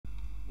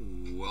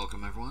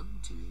Welcome everyone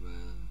to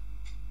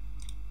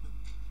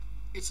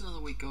it's another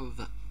week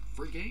of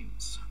free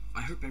games.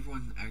 I hope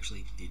everyone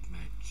actually did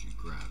manage to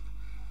grab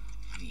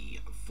the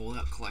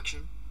Fallout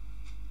collection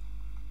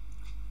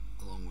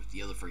along with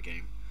the other free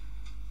game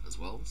as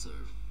well. So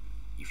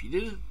if you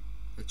didn't,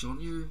 it's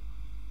on you,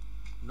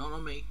 not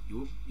on me.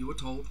 You were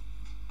told.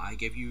 I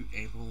gave you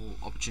ample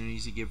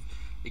opportunities to get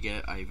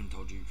it. I even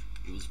told you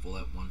it was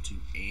Fallout 1, 2,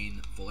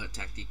 and Fallout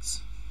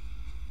Tactics.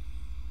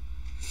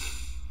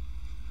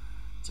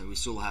 So we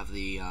still have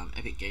the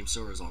Epic Game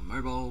Store is on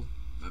mobile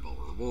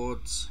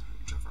rewards,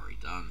 which I've already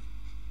done.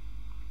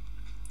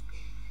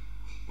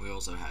 We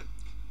also had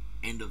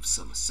end of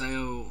summer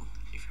sale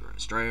if you're in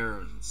Australia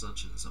and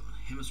such in the southern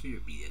hemisphere.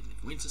 It'd be the end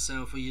of winter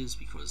sale for you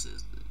because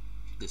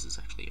this is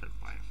actually owned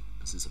by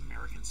this is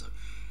American, so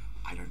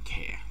I don't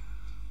care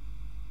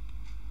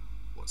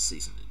what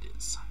season it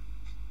is.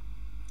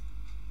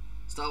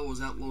 Star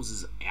Wars Outlaws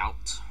is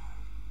out.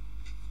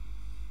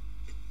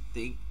 I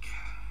think.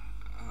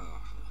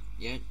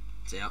 Yeah,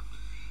 it's out.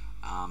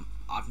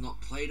 I've not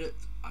played it.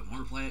 I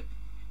want to play it,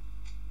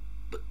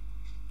 but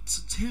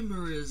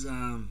September is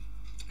how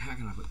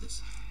can I put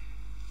this?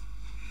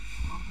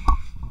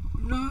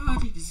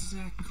 Not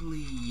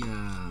exactly.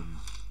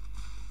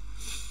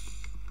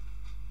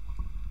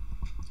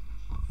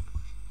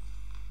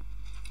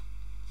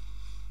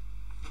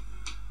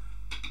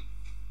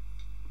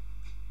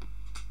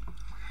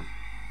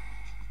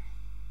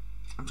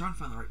 I'm trying to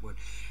find the right word.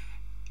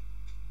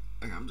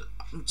 Okay, I'm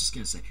just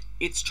gonna say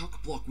it's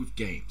chock-a-block with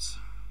games.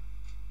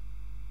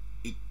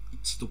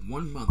 It's the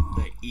 1 month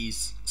that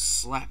is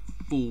slap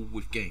full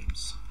with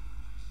games.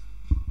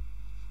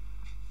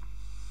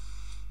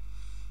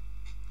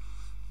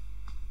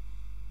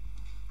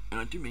 And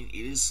I do mean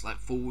it is slap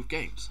full with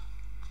games.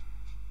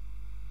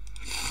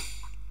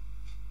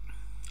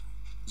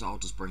 So I'll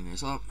just bring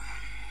this up.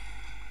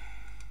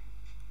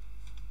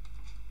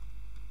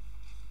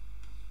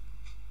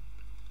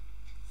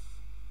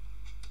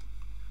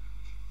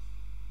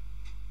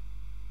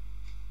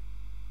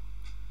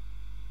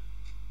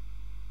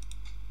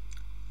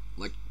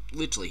 Like,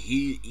 literally,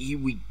 he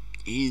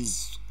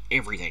is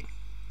everything.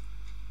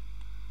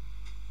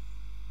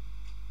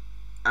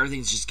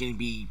 Everything's just going to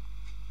be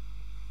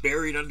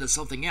buried under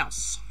something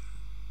else.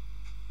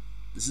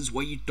 This is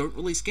why you don't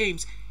release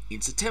games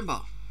in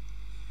September.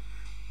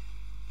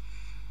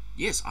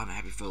 Yes, I'm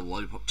happy for the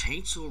Lollipop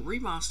Chainsaw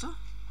remaster.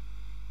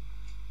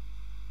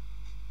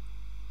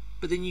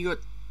 But then you got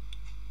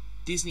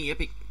Disney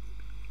Epic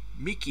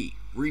Mickey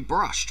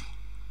rebrushed,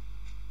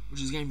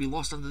 which is going to be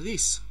lost under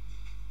this.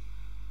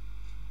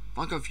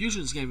 Funko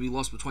Fusion is going to be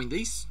lost between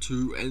these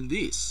two and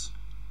this,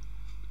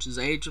 which is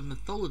Age of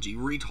Mythology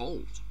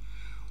retold.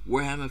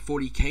 Warhammer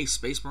 40k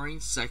Space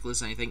Marines,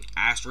 Sackless anything.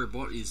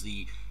 Astrobot is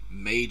the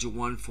major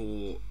one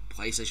for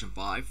PlayStation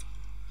 5.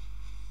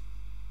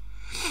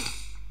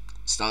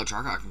 Star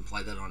Trek, I can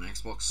play that on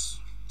Xbox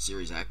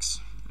Series X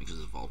because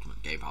of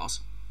Ultimate Game Pass.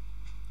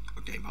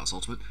 Or Game Pass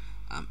Ultimate.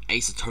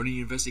 Ace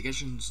Attorney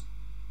Investigations,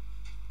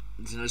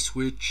 Nintendo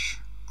Switch.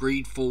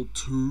 Greedfall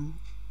 2.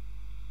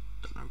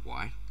 Don't know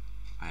why.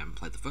 I haven't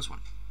played the first one.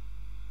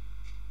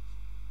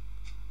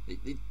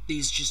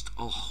 There's just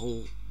a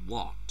whole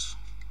lot.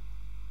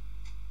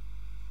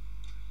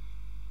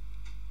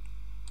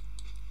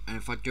 And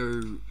if I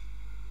go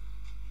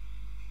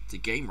to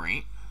Game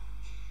Rant,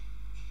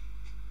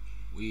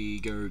 we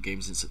go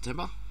games in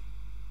September.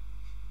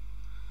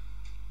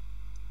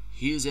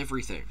 Here's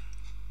everything.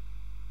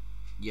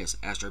 Yes,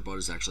 Astrobot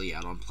is actually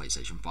out on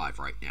PlayStation 5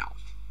 right now.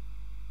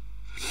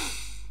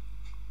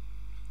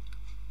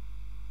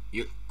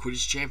 You got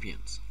Quidditch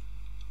Champions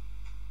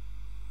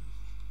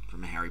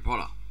from Harry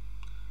Potter,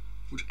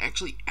 which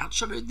actually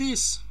outshadowed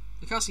this.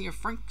 The casting of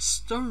Frank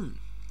Stone.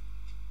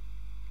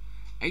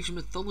 Age of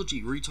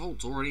Mythology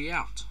Retold's already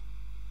out.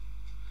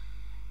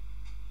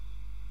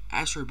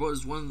 Astrobot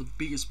is one of the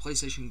biggest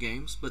PlayStation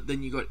games, but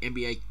then you got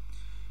NBA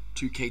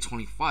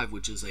 2K25,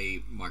 which is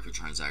a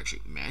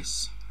microtransaction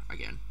mess.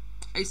 Again,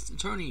 Ace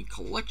Attorney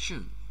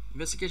Collection,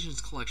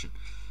 Investigations Collection,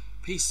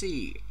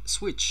 PC,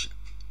 Switch,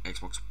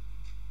 Xbox,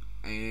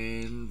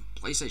 and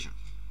PlayStation.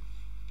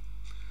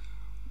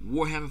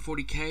 Warhammer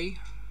 40k,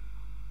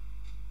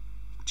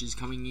 which is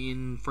coming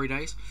in 3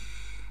 days.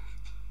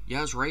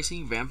 Yaz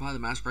Racing, Vampire the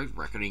Masquerade,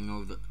 Reckoning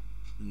of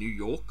New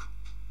York.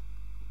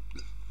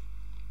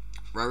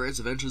 Rare's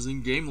Adventures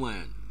in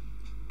Gameland.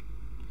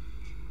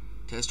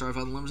 Test Drive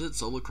Unlimited,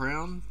 Solar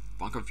Crown,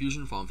 Funko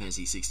Fusion, Final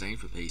Fantasy 16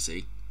 for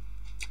PC.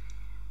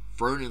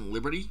 Throne and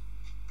Liberty,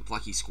 The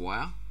Plucky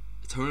Squire.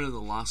 Return of the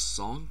Last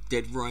Song,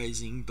 Dead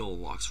Rising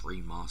Deluxe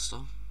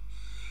Remaster.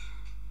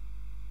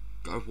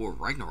 God of War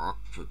Ragnarok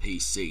for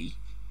PC.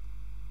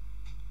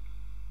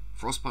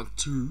 Frostpunk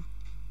 2,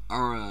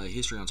 our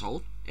History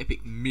Untold.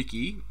 Epic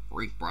Mickey,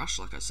 Rebrush,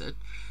 like I said.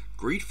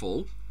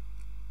 Greedfall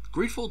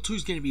 2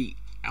 is going to be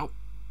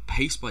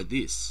outpaced by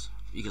this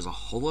because a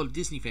whole lot of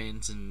Disney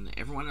fans and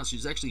everyone else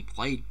who's actually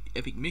played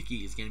Epic Mickey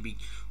is going to be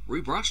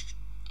rebrushed.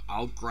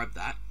 I'll grab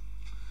that.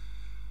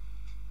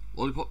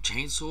 Lollipop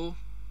Chainsaw,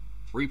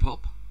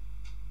 Repop.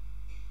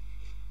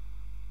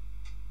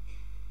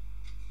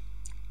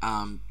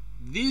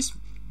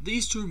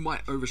 These two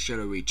might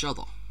overshadow each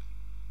other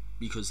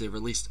because they're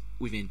released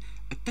within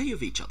a day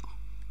of each other.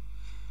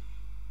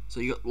 So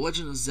you got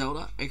Legend of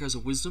Zelda: Echoes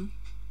of Wisdom,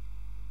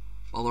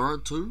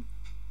 Valorant 2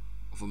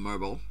 for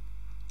mobile,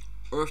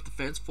 Earth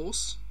Defense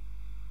Force,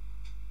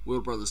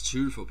 World Brothers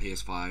 2 for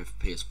PS5,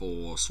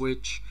 PS4,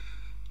 Switch,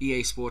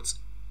 EA Sports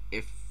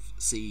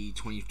FC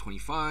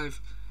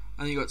 2025,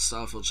 and you got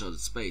Starfield Shattered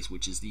Space,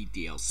 which is the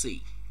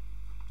DLC.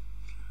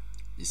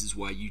 This is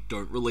why you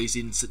don't release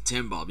in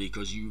September,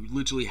 because you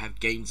literally have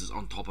games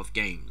on top of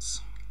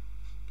games.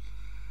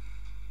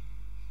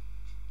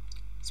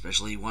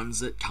 Especially ones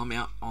that come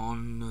out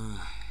on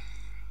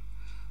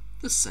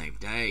the same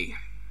day.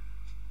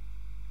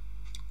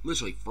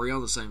 Literally 3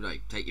 on the same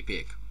day. Take your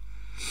pick.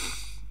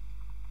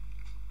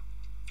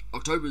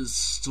 October's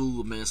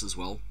still a mess as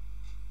well.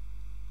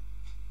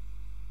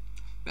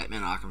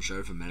 Batman Arkham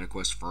Show for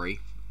MetaQuest free.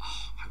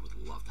 Oh, I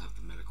would love to have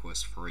the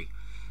MetaQuest free,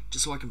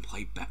 just so I can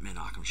play Batman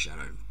Arkham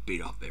Shadow and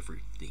beat up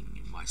everything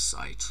in my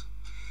sight.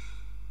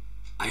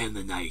 I am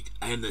the Knight.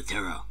 I am the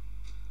Terror.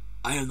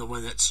 I am the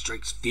one that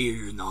strikes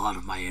fear in the heart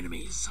of my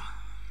enemies.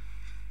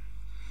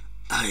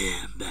 I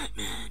am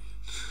Batman.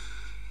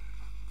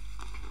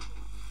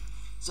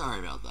 Sorry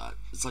about that.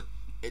 It's like,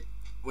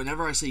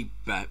 whenever I see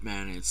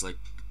Batman, it's like,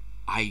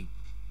 I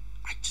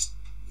just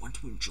want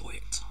to enjoy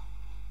it.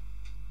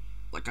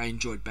 Like, I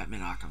enjoyed Batman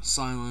Arkham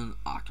Asylum,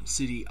 Arkham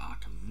City,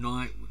 Arkham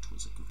Knight, which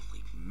was a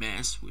complete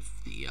mess with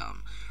the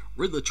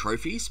Riddler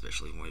trophy,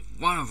 especially with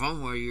one of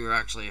them where you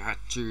actually had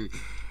to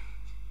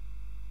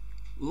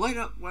light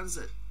up ones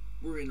that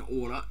were in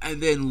order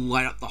and then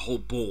light up the whole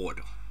board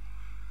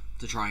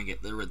to try and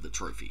get the Riddler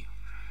trophy.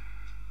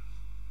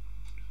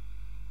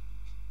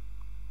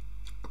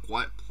 A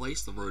Quiet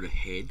Place: The Road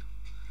Ahead,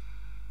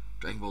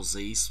 Dragon Ball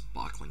Z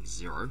Sparkling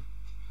Zero.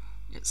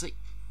 Yeah, see,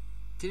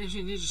 Teenage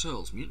Mutant Ninja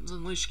Turtles Mutants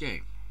Unleashed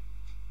game.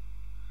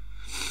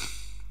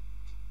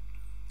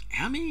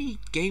 How many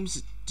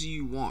games do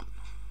you want?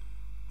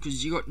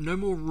 Because you got no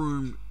more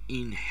room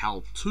in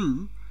HAL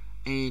 2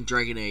 and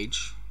Dragon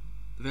Age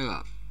the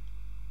Vanguard.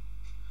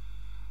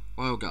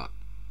 Wildguard.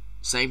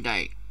 Same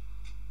day.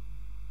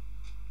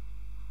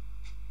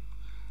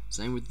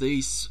 Same with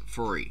these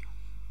 3.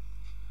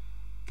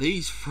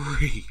 These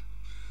 3.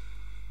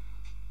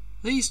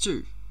 These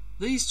 2.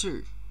 These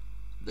 2.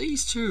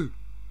 These 2.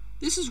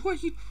 This is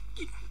what you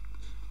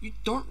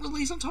don't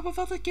release on top of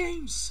other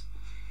games.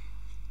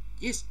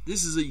 Yes,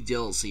 this is a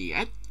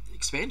DLC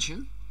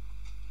expansion.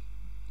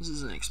 This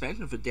is an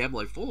expansion for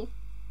Diablo 4.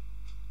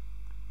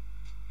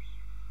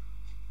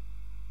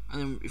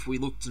 And then if we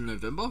look to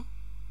November,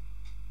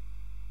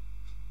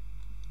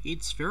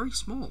 it's very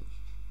small,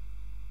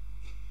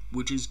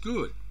 which is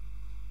good.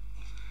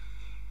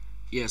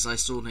 Yes, I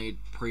still need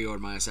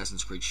pre-order my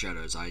Assassin's Creed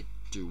Shadows. I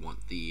do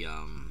want the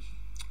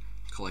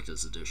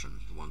collector's edition,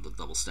 the one with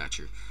the double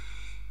statue.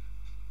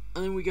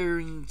 And then we go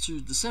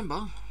into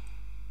December.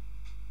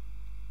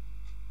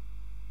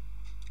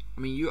 I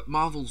mean, you got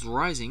Marvel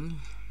Risings,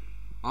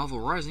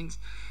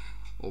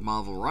 or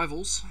Marvel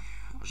Rivals,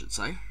 I should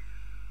say.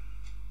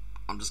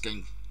 I'm just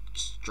going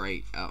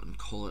straight out and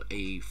call it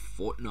a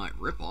Fortnite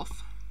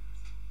ripoff,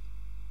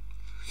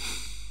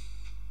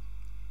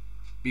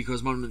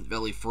 because Monument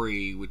Valley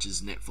Free, which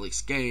is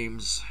Netflix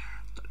games,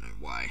 don't know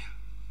why,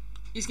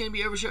 is going to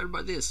be overshadowed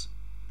by this,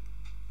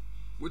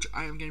 which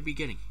I am going to be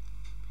getting.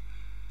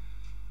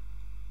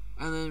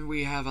 And then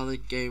we have other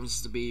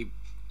games to be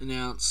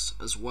announced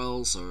as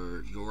well,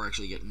 so you're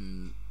actually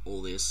getting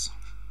all this.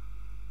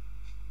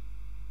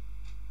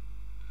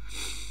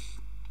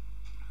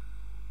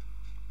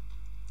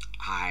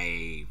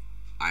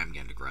 I'm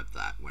going to grab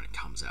that when it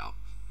comes out.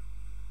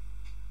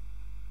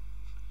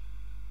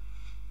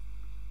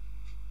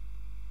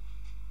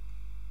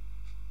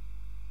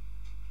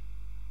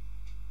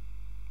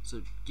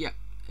 So yeah,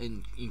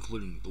 and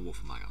including The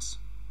Wolf Among Us.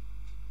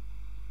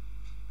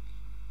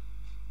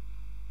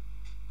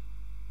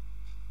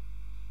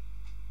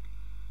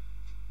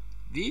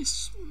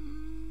 This,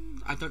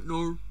 I don't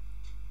know,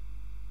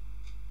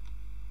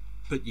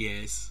 but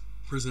yes,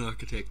 Prison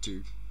Architect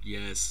 2,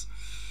 yes.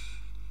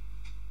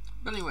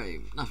 But anyway,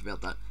 enough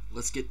about that.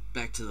 Let's get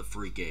back to the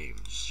free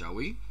games, shall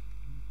we?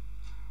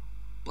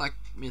 Black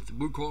Myth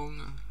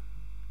Wukong,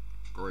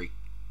 Gory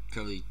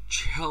Kelly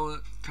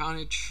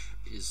Carnage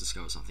is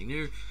Discover Something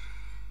New.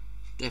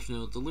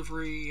 Definite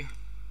Delivery.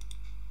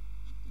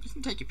 You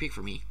can take your pick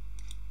from me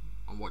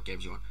on what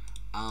games you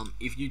want.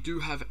 If you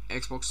do have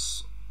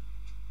Xbox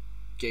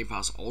Game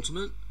Pass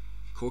Ultimate,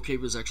 Core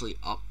Keeper is actually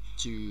up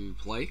to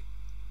play,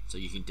 so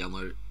you can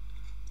download it,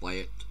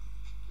 play it.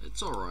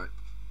 It's alright.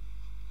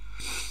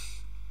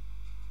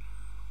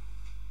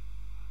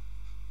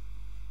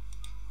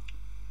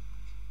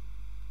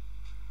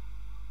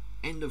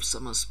 End of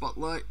Summer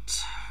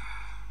Spotlight.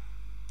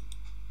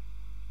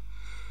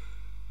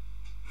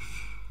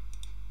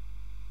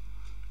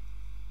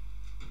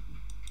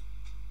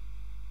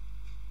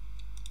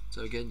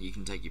 So again, you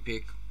can take your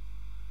pick.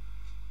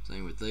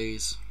 Same with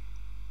these.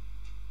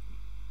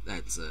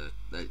 That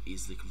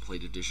is the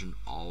complete edition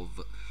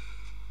of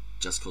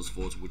Just Cause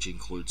 4, which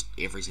includes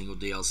every single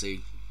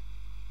DLC.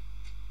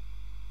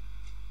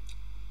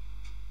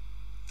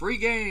 Free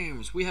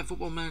games! We have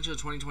Football Manager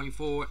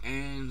 2024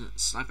 and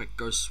Sniper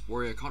Ghost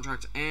Warrior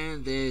Contract,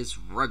 and there's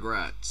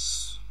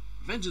Rugrats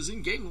Adventures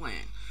in Game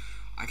Land.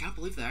 I can't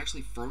believe they're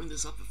actually throwing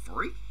this up for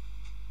free.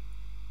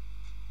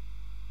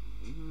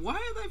 Why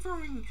are they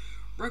throwing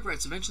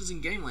Rugrats Adventures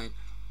in Game Land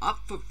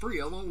up for free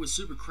along with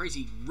Super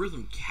Crazy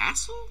Rhythm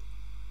Castle?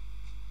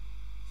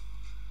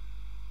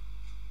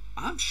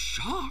 I'm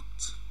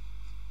shocked.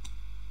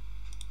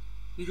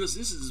 Because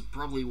this is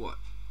probably what,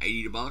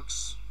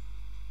 $80?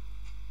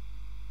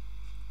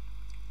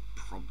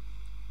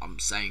 I'm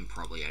saying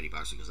probably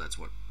 $80 because that's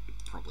what it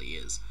probably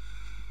is.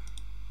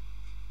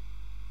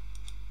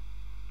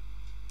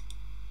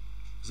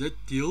 Is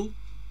that deal?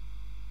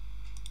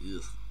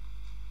 Ugh.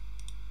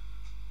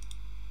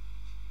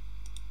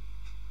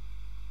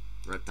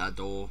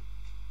 Reptador.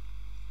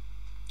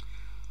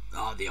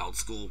 Oh, the old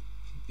school.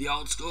 The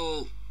old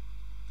school.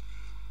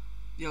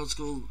 The old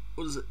school.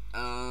 What is it?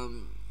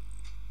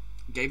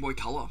 Game Boy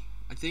Color,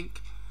 I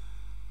think.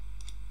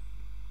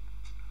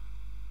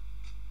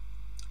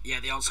 Yeah,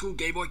 the old school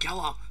Game Boy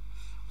Color.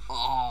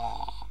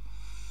 Oh.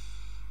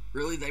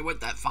 Really? They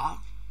went that far?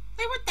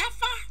 They went that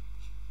far?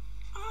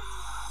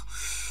 Oh.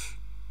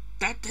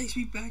 That takes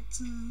me back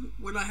to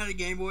when I had a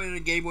Game Boy and a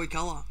Game Boy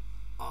Color.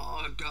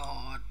 Oh,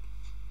 God.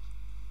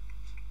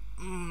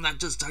 That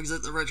just tugs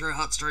at the retro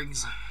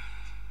heartstrings.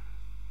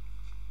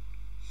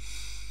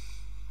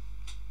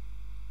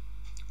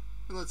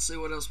 Let's see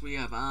what else we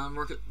have.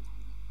 Rocket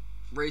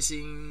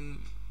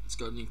Racing. It's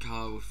got a new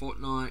car with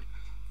Fortnite.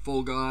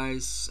 Fall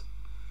Guys.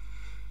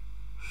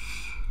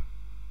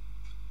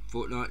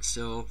 Fortnite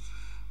still.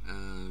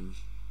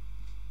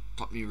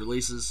 Top new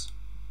releases.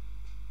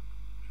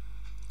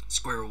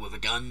 Squirrel with a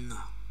Gun.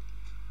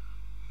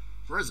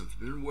 Horizon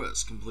Forbidden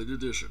West Complete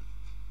Edition.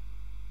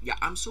 Yeah,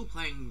 I'm still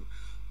playing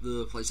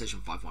the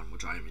PlayStation 5 one,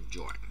 which I am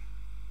enjoying.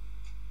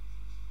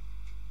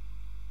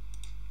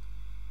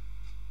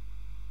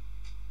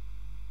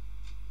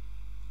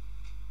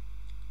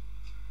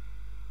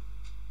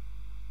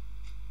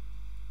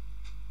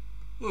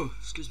 Oh,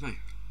 excuse me.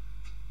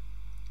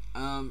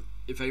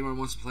 If anyone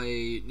wants to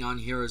play Nine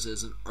Heroes,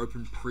 there's an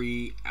open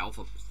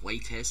pre-alpha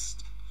playtest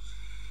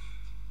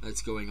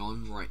that's going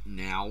on right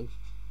now.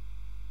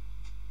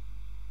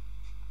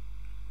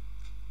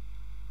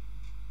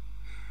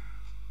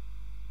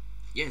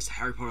 Yes,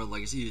 Harry Potter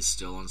Legacy is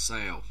still on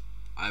sale.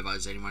 I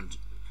advise anyone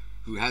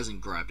who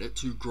hasn't grabbed it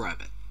to grab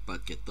it,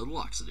 but get the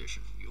deluxe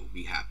edition. You'll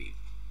be happy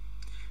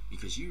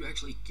because you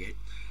actually get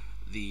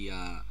the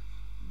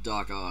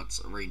Dark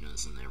Arts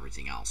arenas and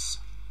everything else.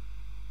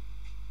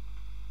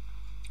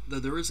 Though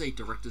there is a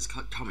director's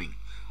cut coming.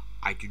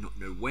 I do not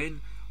know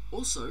when.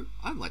 Also,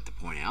 I'd like to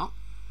point out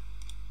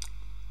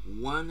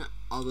one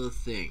other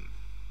thing.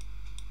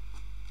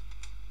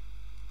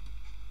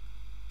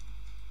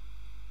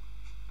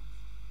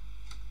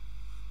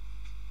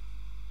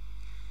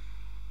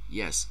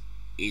 Yes,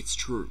 it's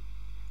true.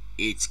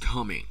 It's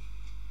coming.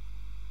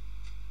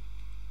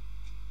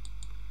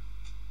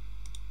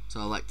 So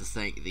I'd like to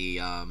thank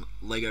the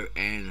Lego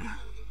and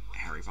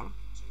Harry Potter.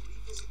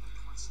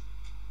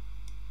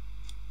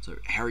 So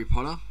Harry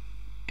Potter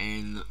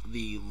and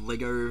the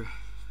Lego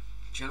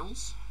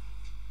channels.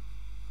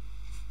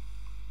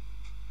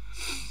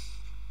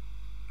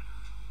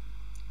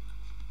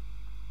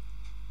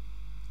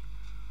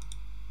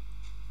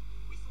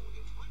 We thought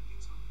it might be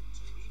time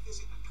to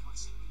revisit a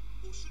classic,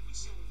 or should we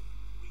say,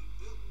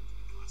 rebuild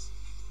a classic.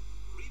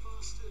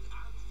 Remastered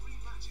and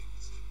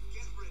reimagined,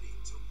 get ready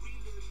to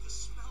relive the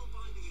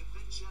spellbinding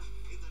adventure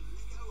in the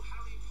Lego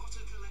Harry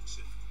Potter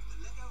collection.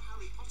 The Lego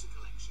Harry Potter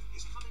collection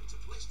is coming to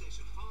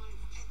PlayStation 5,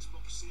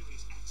 Xbox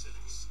Series X and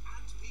S,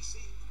 and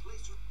PC.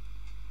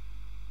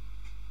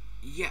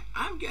 Yeah,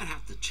 I'm gonna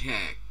have to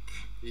check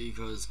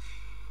because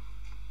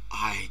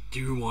I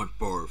do want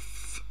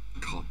both.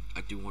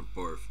 I do want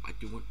both. I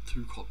do want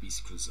 2 copies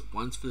because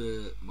one's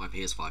for my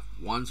PS5,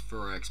 one's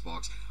for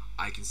Xbox.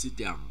 I can sit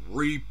down,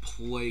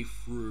 replay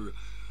through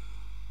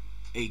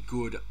a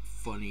good,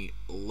 funny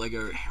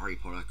Lego Harry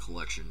Potter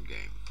collection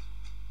game.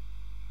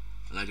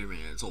 And I do mean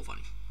it, it's all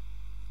funny.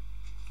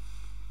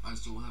 I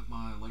still have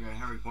my Lego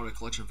Harry Potter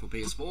collection for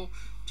PS4,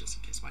 just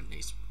in case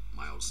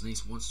my oldest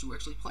niece wants to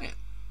actually play it.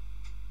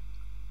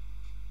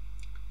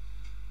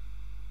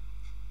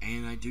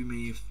 And I do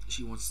mean if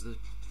she wants to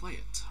play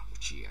it,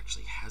 which she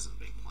actually hasn't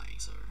been playing,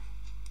 so.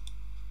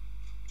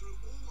 Through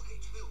all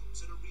 8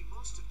 films in a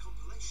remastered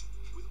compilation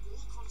with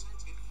all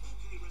content in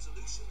 4K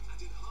resolution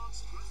and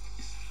enhanced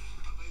graphics.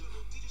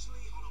 Available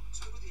digitally on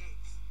October the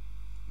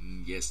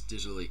 8th. Yes,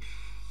 digitally.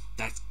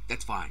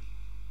 That's fine.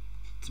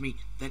 To me,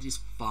 that is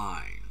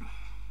fine.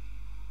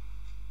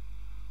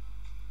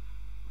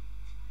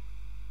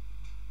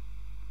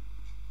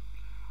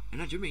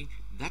 And I do mean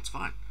that's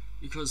fine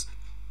because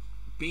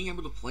being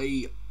able to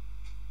play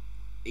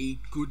a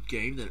good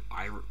game that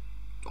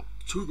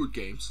 2 good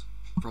games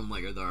from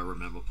Lego that I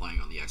remember playing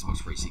on the Xbox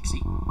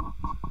 360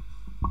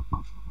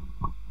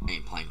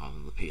 and playing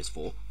on the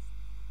PS4.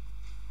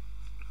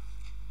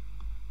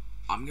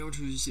 I'm going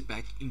to sit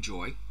back,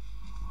 enjoy,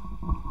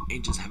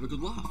 and just have a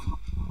good laugh.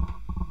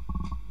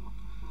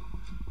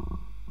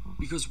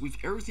 Because with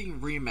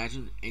everything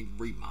reimagined and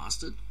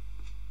remastered,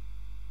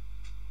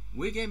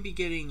 we're going to be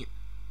getting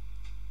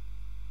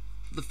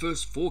the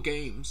first 4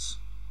 games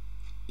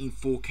in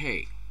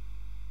 4K,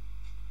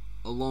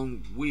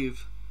 along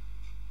with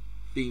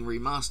being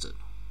remastered.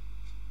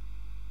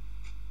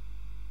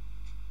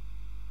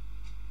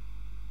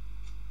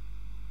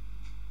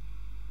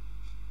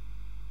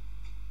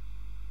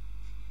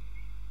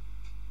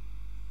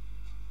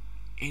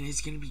 And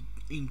it's going to be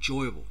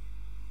enjoyable.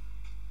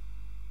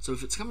 So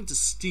if it's coming to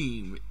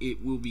Steam,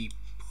 it will be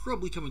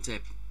probably coming to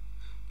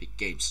Epic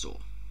Game Store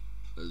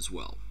as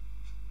well.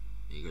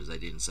 Because they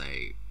didn't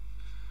say...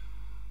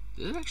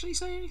 Did it actually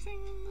say anything?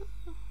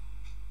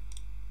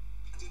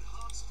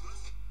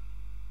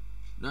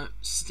 No,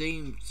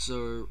 Steam,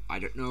 so I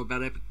don't know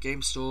about Epic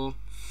Game Store.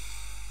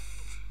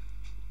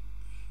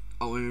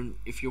 Oh, and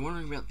if you're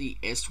wondering about the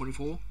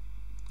S24,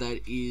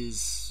 that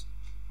is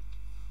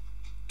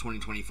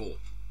 2024.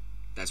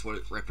 That's what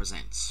it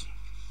represents.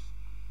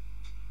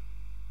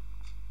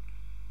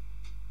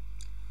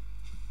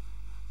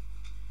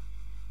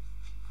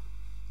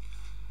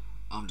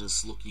 I'm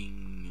just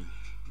looking...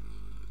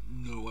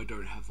 no, I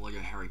don't have Lego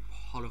Harry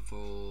Potter for...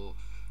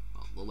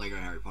 well, the Lego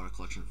Harry Potter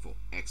collection for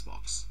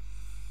Xbox.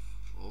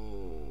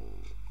 Oh...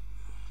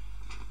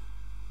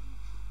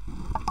 no,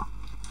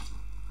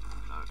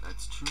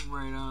 that's Tomb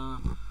Raider.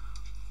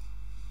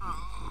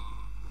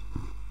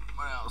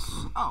 What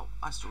else? Oh,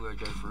 I still gotta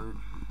go through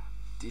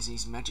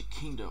Disney's Magic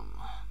Kingdom.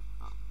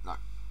 No,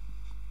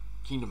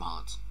 Kingdom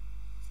Hearts.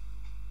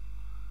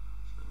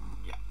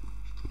 Yeah.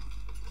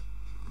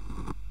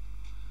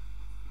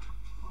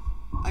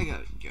 I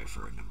gotta go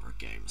for a number of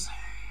games.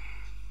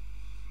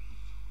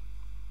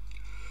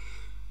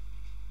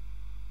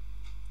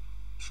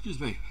 Excuse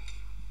me.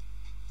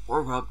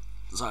 Woke up,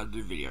 decided to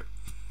do video.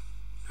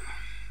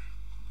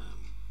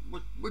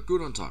 We're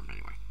good on time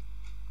anyway.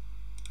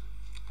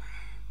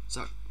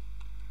 So,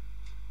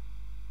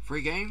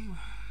 free game.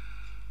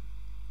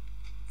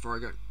 Before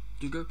I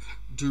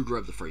do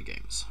grab the free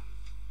games.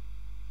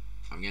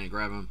 I'm gonna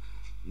grab them.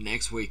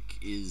 Next week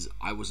is,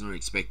 I was not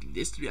expecting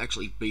this to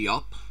actually be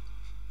up.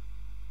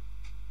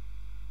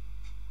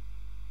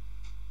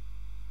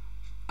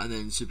 And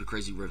then Super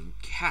Crazy Rhythm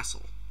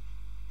Castle.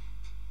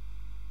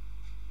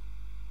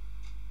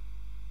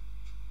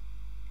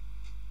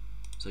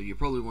 So you're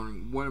probably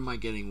wondering, what am I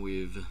getting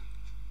with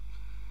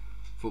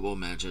Football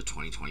Manager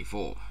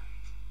 2024?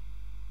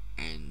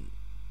 And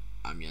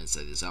I'm going to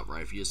say this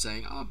outright. If you're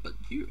saying, oh, but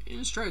you in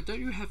Australia, don't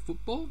you have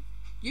football?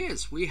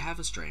 Yes, we have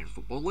Australian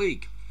Football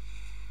League.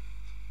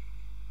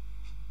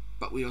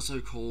 But we also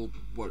call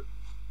what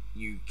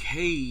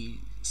UK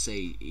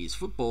say is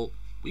football,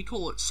 we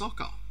call it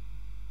soccer.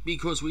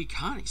 Because we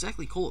can't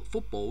exactly call it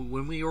football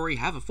when we already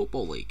have a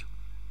football league.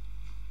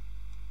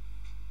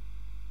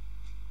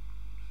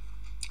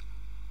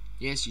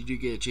 Yes, you do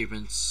get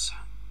achievements.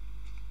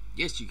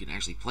 Yes, you can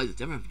actually play the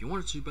demo if you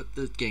wanted to, but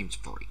the game's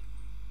free.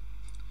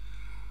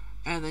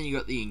 And then you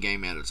got the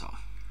in-game editor.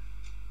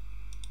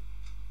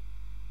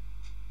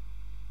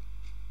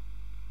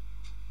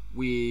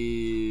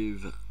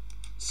 With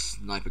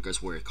Sniper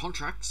Ghost Warrior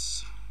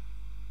contracts.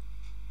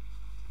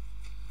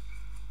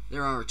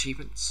 There are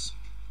achievements.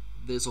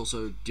 There's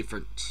also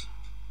different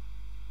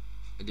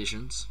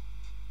editions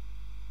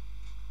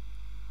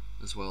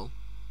as well.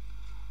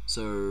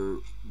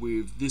 So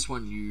with this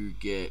one you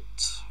get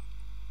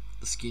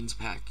the skins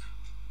pack,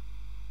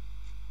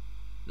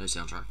 no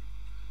soundtrack,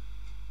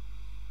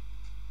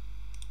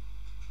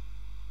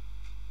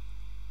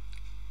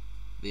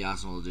 the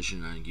Arsenal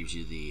edition only gives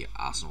you the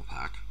Arsenal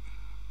pack,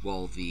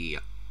 while the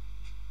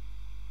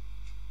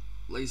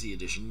Lazy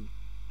edition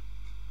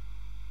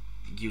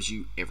gives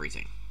you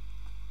everything.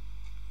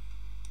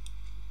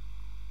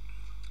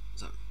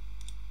 So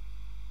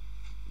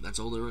that's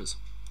all there is.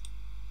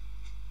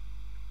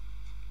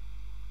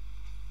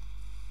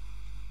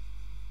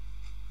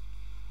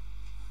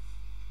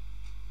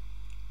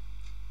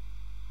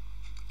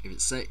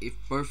 If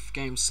both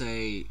games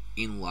say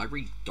in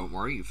library, don't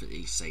worry. If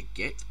they say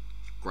get,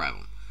 grab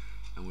them.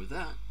 And with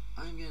that,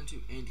 I'm going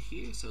to end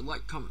here. So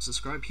like, comment,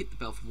 subscribe, hit the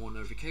bell for more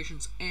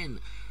notifications, and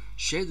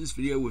share this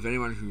video with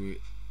anyone who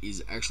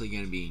is actually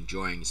going to be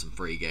enjoying some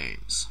free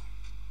games.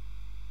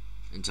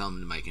 And tell them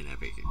to make an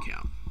Epic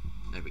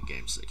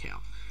Games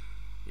account,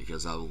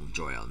 because I will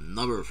enjoy a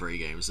number of free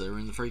games that are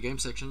in the free game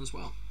section as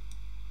well.